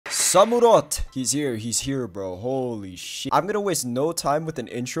Samurott! He's here, bro. Holy shit. I'm gonna waste no time with an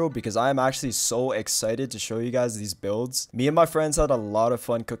intro because I am actually so excited to show you guys these builds. Me and my friends had a lot of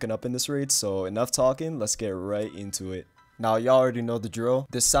fun cooking up in this raid, so enough talking, let's get right into it. Now, y'all already know the drill.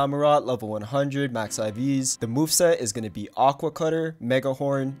 This Samurott, level 100, max IVs. The moveset is going to be Aqua Cutter, Mega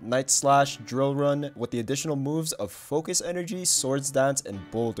Horn, Night Slash, Drill Run, with the additional moves of Focus Energy, Swords Dance, and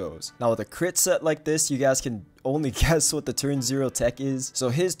Bulldoze. Now, with a crit set like this, you guys can only guess what the turn 0 tech is. So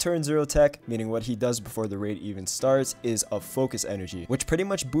his turn 0 tech, meaning what he does before the raid even starts, is a Focus Energy, which pretty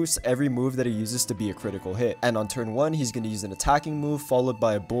much boosts every move that he uses to be a critical hit. And on turn 1, he's going to use an attacking move followed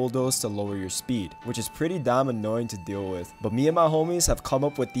by a Bulldoze to lower your speed, which is pretty damn annoying to deal with. But me and my homies have come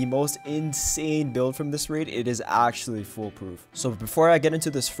up with the most insane build from this raid. It is actually foolproof. So before I get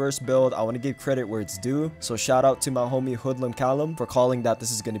into this first build, I want to give credit where it's due. So shout out to my homie Hoodlum Callum for calling that this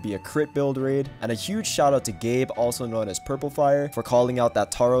is going to be a crit build raid, and a huge shout out to Gabe, also known as Purple Fire, for calling out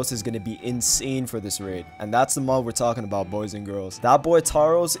that Taros is going to be insane for this raid. And that's the mod we're talking about, boys and girls. That boy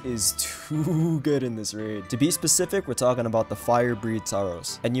Taros is too good in this raid. To be specific, we're talking about the Fire Breed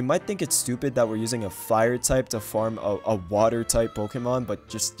Taros. And you might think it's stupid that we're using a fire type to farm a water type Pokemon, but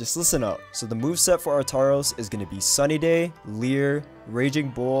just listen up. So the moveset for our Taros is going to be Sunny Day, Leer, Raging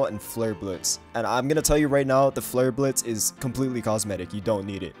Bull, and Flare Blitz. And I'm gonna tell you right now, the Flare Blitz is completely cosmetic. You don't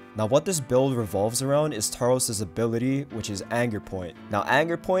need it. Now, what this build revolves around is Taros' ability, which is Anger Point. Now,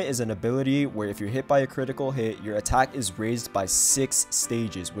 Anger Point is an ability where if you're hit by a critical hit, your attack is raised by 6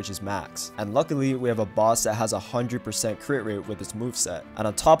 stages, which is max. And luckily, we have a boss that has a 100% crit rate with its moveset. And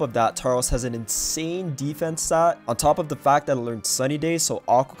on top of that, Taros has an insane defense stat. On top of the fact that it learned Sunny Day, so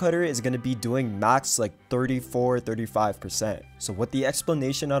Aqua Cutter is gonna be doing max like 34-35%. So with the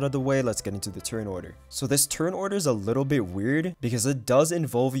explanation out of the way, let's get into the turn order. So this turn order is a little bit weird because it does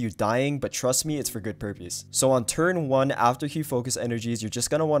involve you dying, but trust me, it's for good purpose. So on turn 1, after he focus energies, you're just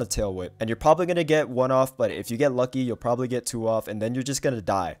gonna want to tail whip, and you're probably gonna get 1 off, but if you get lucky, you'll probably get 2 off, and then you're just gonna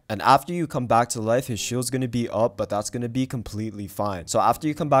die. And after you come back to life, his shield's gonna be up, but that's gonna be completely fine. So after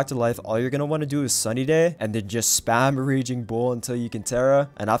you come back to life, all you're gonna want to do is Sunny Day, and then just spam Raging Bull until you can Terra,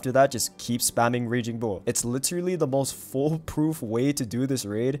 and after that, just keep spamming Raging Bull. It's literally the most foolproof way to do this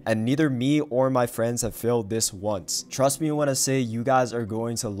raid, and neither me or my friends have failed this once. Trust me when I say you guys are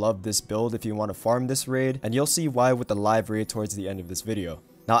going to love this build if you want to farm this raid, and you'll see why with the live raid towards the end of this video.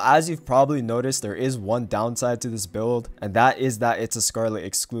 Now, as you've probably noticed, there is one downside to this build, and that is that it's a Scarlet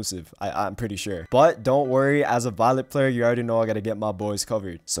exclusive. I'm pretty sure. But don't worry, as a Violet player, you already know I gotta get my boys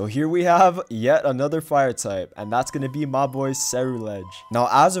covered. So here we have yet another fire type, and that's gonna be my boy Ceru. Now,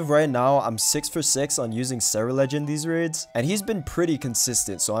 as of right now, I'm 6 for 6 on using Ceru in these raids, and he's been pretty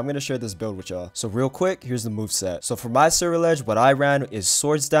consistent, so I'm gonna share this build with y'all. So real quick, here's the moveset. So for my Ceru, what I ran is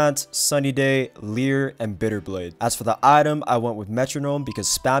Swords Dance, Sunny Day, Leer, and Bitter Blade. As for the item, I went with Metronome because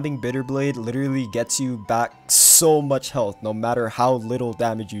spamming Bitter Blade literally gets you back so much health no matter how little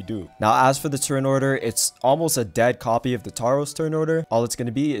damage you do. Now, as for the turn order, it's almost a dead copy of the Taros turn order. All it's going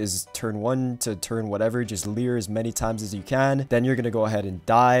to be is turn 1 to turn whatever, just Leer as many times as you can. Then you're going to go ahead and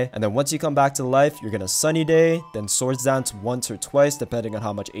die. And then once you come back to life, you're going to Sunny Day, then Swords Dance once or twice depending on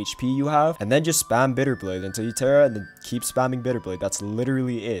how much HP you have. And then just spam Bitter Blade until you Terra, and then keep spamming Bitter Blade. That's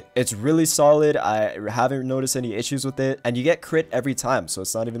literally it. It's really solid. I haven't noticed any issues with it. And you get crit every time, so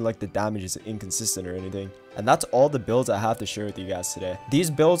it's not even like the damage is inconsistent or anything. And that's all the builds I have to share with you guys today.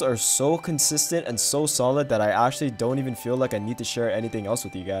 These builds are so consistent and so solid that I actually don't even feel like I need to share anything else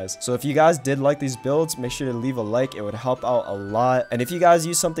with you guys. So if you guys did like these builds, make sure to leave a like. It would help out a lot. And if you guys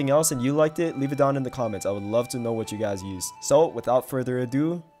use something else and you liked it, leave it down in the comments. I would love to know what you guys used. So without further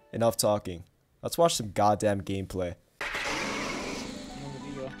ado, enough talking. Let's watch some goddamn gameplay. I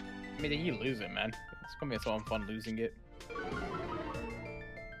mean, you lose it, man. It's gonna be so fun losing it.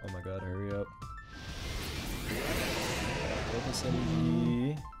 Oh my god, hurry up.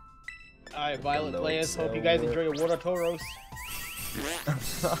 Alright, Violet players, hope you guys enjoy your water Tauros.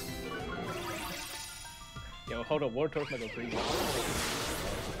 Yo, hold up, water Tauros might go crazy.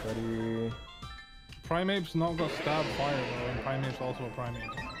 Buddy. Primate's not got stab fire though, and Primate's also a primate.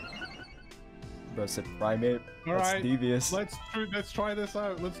 Bro said primate. All That's right, devious. let's try this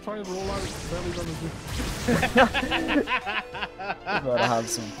out. Let's try and roll out belly buttons. We're gonna have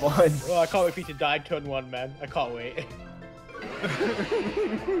some fun. Oh, I can't wait for you to die turn 1, man. I can't wait.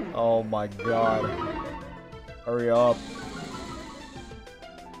 Oh my god. Hurry up.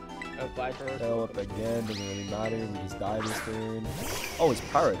 Tail whip again, doesn't really matter. We just die this turn. Oh, it's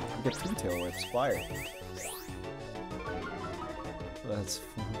pirate. We get 2 tail whips. Fire. Let's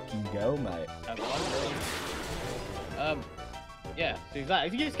fucking go, mate. Yeah, so exactly.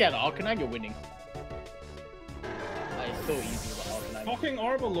 If you just get Arcanine, you're winning. It's so easy with Arcanine. time. Fucking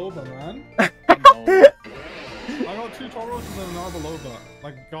Arbaloba, man. No. I got 2 Tauros and an Arbaloba.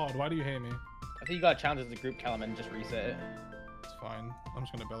 Like, God, why do you hate me? I think you got to challenge as the group, Callum, and just reset it. It's fine. I'm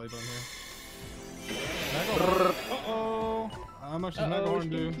just gonna belly button here. Uh-oh. How much does Megahorn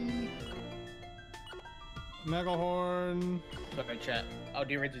do? Megahorn. Okay, chat. I'll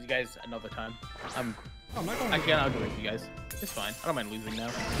do raids with you guys another time. Oh, Megahorn. Actually, I'll do raids with you guys. It's fine. I don't mind losing now.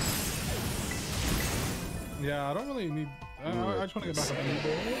 Yeah, I don't really need. I just want to get back up.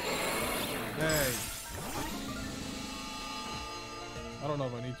 Hey. I don't know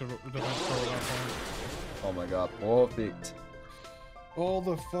if I need to defense throw that point. Oh my god, perfect. All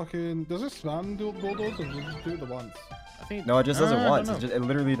the fucking. Does it spam bulldoze or does it just do it the once? I think. No, it just does it once. I don't know. It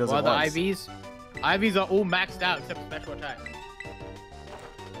literally does Well, it the once. IVs. IVs are all maxed out except for special attack.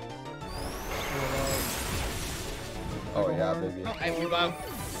 Oh yeah, baby. Hey, we got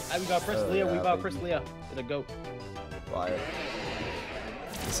press Leah. We got press Leah to the goat. Fire.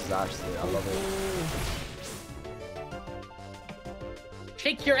 This is actually, I love it.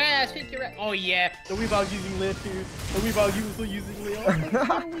 Shake your ass, shake your ass. Oh yeah, the Weebow's using Leah too. The Weebow usually using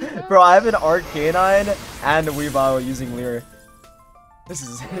Leah. Bro, I have an Arcanine and a Weebow using Leer. This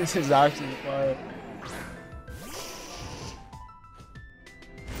is actually fire.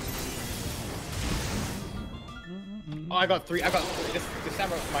 Oh, I got 3. I got 3. This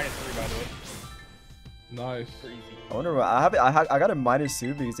Samurott's -3 by the way. Nice. Super easy. I wonder what I got a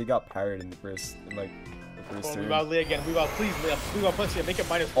 -2 because he got parried in the first Oh, turn. Weebow Leah again. Weebow, please Leah. Weebow, plus Leah. Make it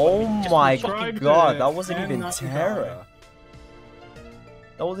 -1. Oh my fucking god, did that it, wasn't and even not Terra.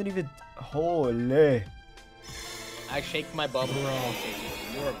 That wasn't even holy. I shake my bubble.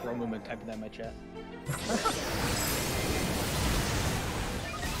 You're a grown woman typing that in my chat.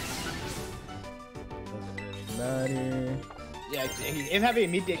 Doesn't really matter. Yeah, him having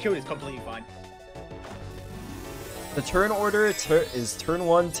immediate shield is completely fine. The turn order is turn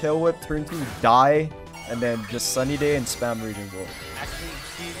 1 Tail Whip, turn 2 Die, and then just Sunny Day and spam Raging Bull. Actually,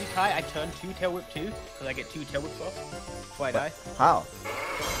 see, Kai, I turned 2 Tail Whip 2 because I get 2 Tail Whips off before I die. How?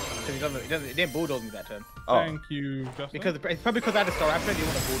 Because it didn't bulldoze me that turn. Oh. Thank you, Justin. Because it's probably because I had a star after I didn't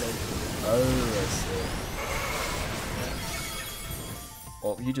want to bulldoze. Oh, I see.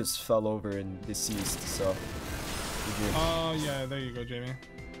 Well, he just fell over and deceased, so. Oh, yeah, there you go, Jamie.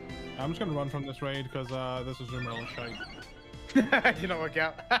 I'm just gonna run from this raid because this is Zoomer shite. Did not work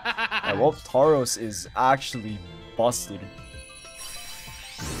out. Yeah, well, Tauros is actually busted.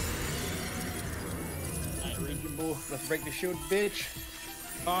 Alright, Raging Bull, let's break the shield, bitch.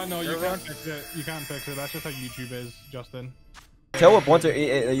 Oh, no, you You're can't wrong. fix it. You can't fix it. That's just how YouTube is, Justin. Tail Whip once,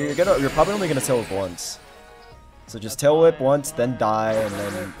 you're probably only gonna Tail Whip once. So just Tail Whip once, then die, and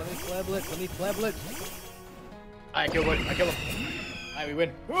then. Let me flablet, let me flablet. I kill one, I kill him. Alright, we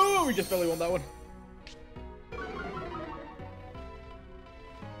win. Oh, we just barely won that one.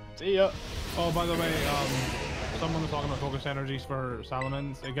 See ya. Oh, by the way, someone was talking about focus energies for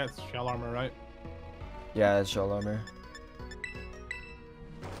Salamence. It gets shell armor, right? Yeah, it's Shell Armor.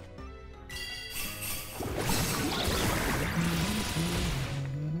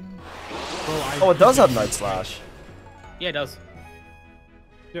 Oh, it does have Night Slash. Yeah, it does.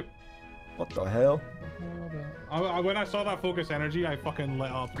 Yep. What the hell? When I saw that focus energy, I fucking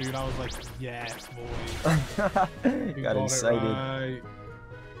lit up, dude. I was like, yes, boy. We Got excited. Right.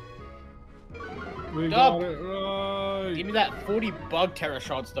 We Dub. got it right. Give me that 40 bug terror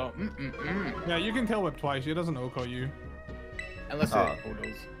shots though. Yeah, you can tail whip twice. It doesn't OHKO you. Unless Oh. it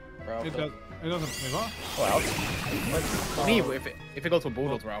bulldoze. Bro, It does. It doesn't. Wait, what? Wow. For me, if it goes for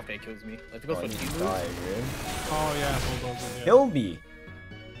bulldoze, Ralph, it kills me. If it goes Oh, for he's two moves, dying, man. Oh yeah, bulldozers. Yeah, Kill me!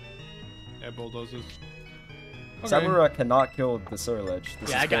 yeah bulldozers. Samurott cannot kill the Scarlet.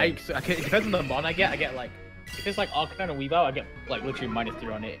 yeah, it depends on the mon I get like, if it's like Arcanine or Weebow, I get like literally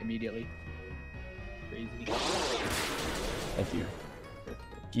 -3 on it immediately. Crazy. Thank you.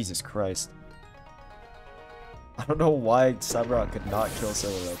 Jesus Christ. I don't know why Samurott could not kill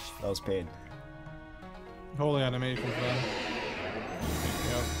Scarlet. That was pain. Holy animation, man.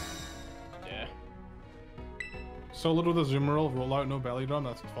 Yep. Yeah. So little the zoomer roll out, no belly drum.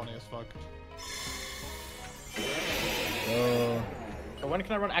 That's funny as fuck. So when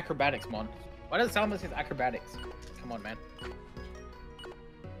can I run acrobatics, mon? Why does it sound like it's acrobatics? Come on, man.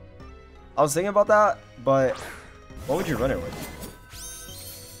 I was thinking about that, but what would you run it with?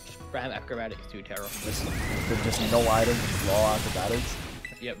 Just brand acrobatics too, Terra. Just no items, just raw acrobatics.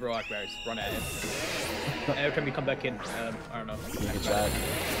 Yeah, bro, acrobatics. Run at it. Every time we come back in, I don't know. You can check.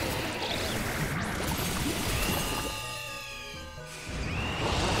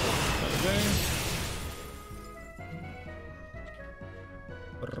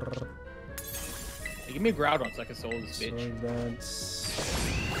 Give Give me a Groudon so I can soul this bitch. Sword dance.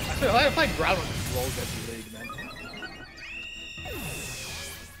 I feel like Groudon just rolls every league, man.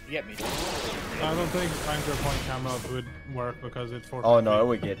 You get me? I don't think trying to point camera would work because it's 4. Oh no, it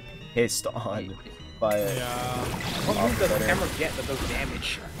would get pissed on by it. Yeah. What move does the camera get that does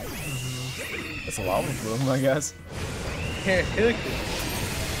damage? That's a lava bloom, I guess.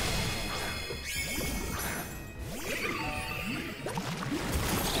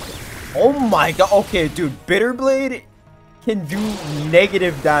 Oh my god, okay, dude, Bitter Blade can do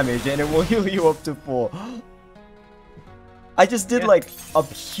negative damage and it will heal you up to full. I just did like a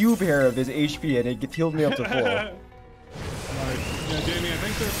cube hair of his HP and it healed me up to full. Right. Yeah, Jamie, I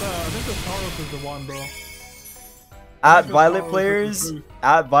think this Scarlet is the one, bro. At Violet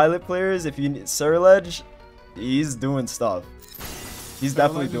players, if you need Surledge, he's doing stuff. He's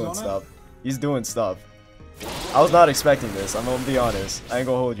definitely doing stuff. He's doing stuff. I was not expecting this. I'm gonna be honest. I ain't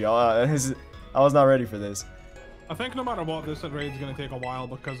gonna hold you. I was not ready for this. I think no matter what, this raid's gonna take a while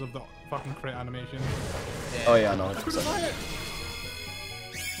because of the fucking crit animation. Oh yeah, no. 100%.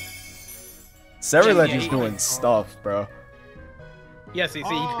 Surledge is doing stuff, bro. Yeah, see,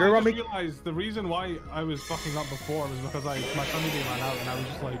 I grew on me. realized the reason why I was fucking up before was because my sanity ran out and I was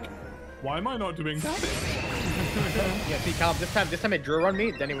just like, why am I not doing damage? Yeah, see, Cal, this time it drew on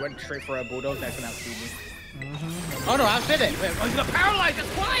me, then it went straight for a bulldoze and I outspeed me. Oh no, I did it! Wait, he's gonna paralyze, that's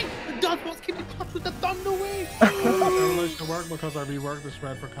why! The dog was keeping touch with the thunder wave! Paralyzed to work because I reworked the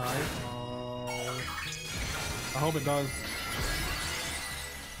spread for Kai. I hope it does.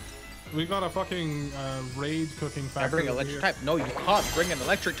 We got a fucking raid cooking factory. I bring electric type? No, you can't bring an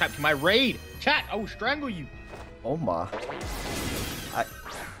electric type to my raid! Chat, I will strangle you! Oh my.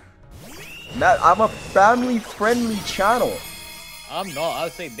 I'm a family-friendly channel. I'm not, I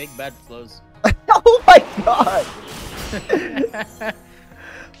would say big bad flows. Oh my god!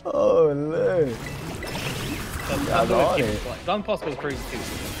 Oh look. Dung Pulse goes crazy too.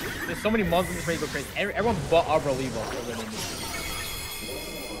 There's so many monsters in this raid go crazy. Everyone but Arbor-Levo.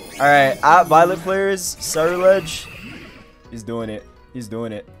 Alright, at Violet players, Surledge, he's doing it. He's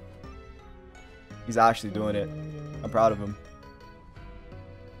doing it. He's actually doing it. I'm proud of him.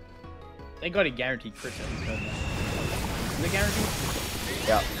 Thank God he guaranteed crits at least. Is it guaranteed?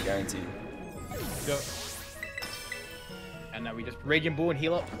 Yeah, guaranteed. Go. And now we just Raging Bull and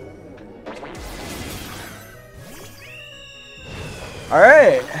heal up.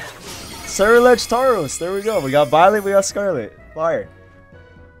 Alright. Surledge Tauros. There we go. We got Violet, we got Scarlet. Fire.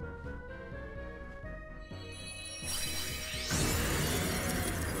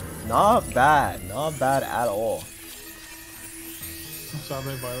 Not bad. Not bad at all.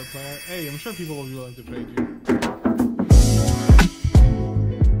 Sorry, Violet player. Hey, I'm sure people will be willing to trade you.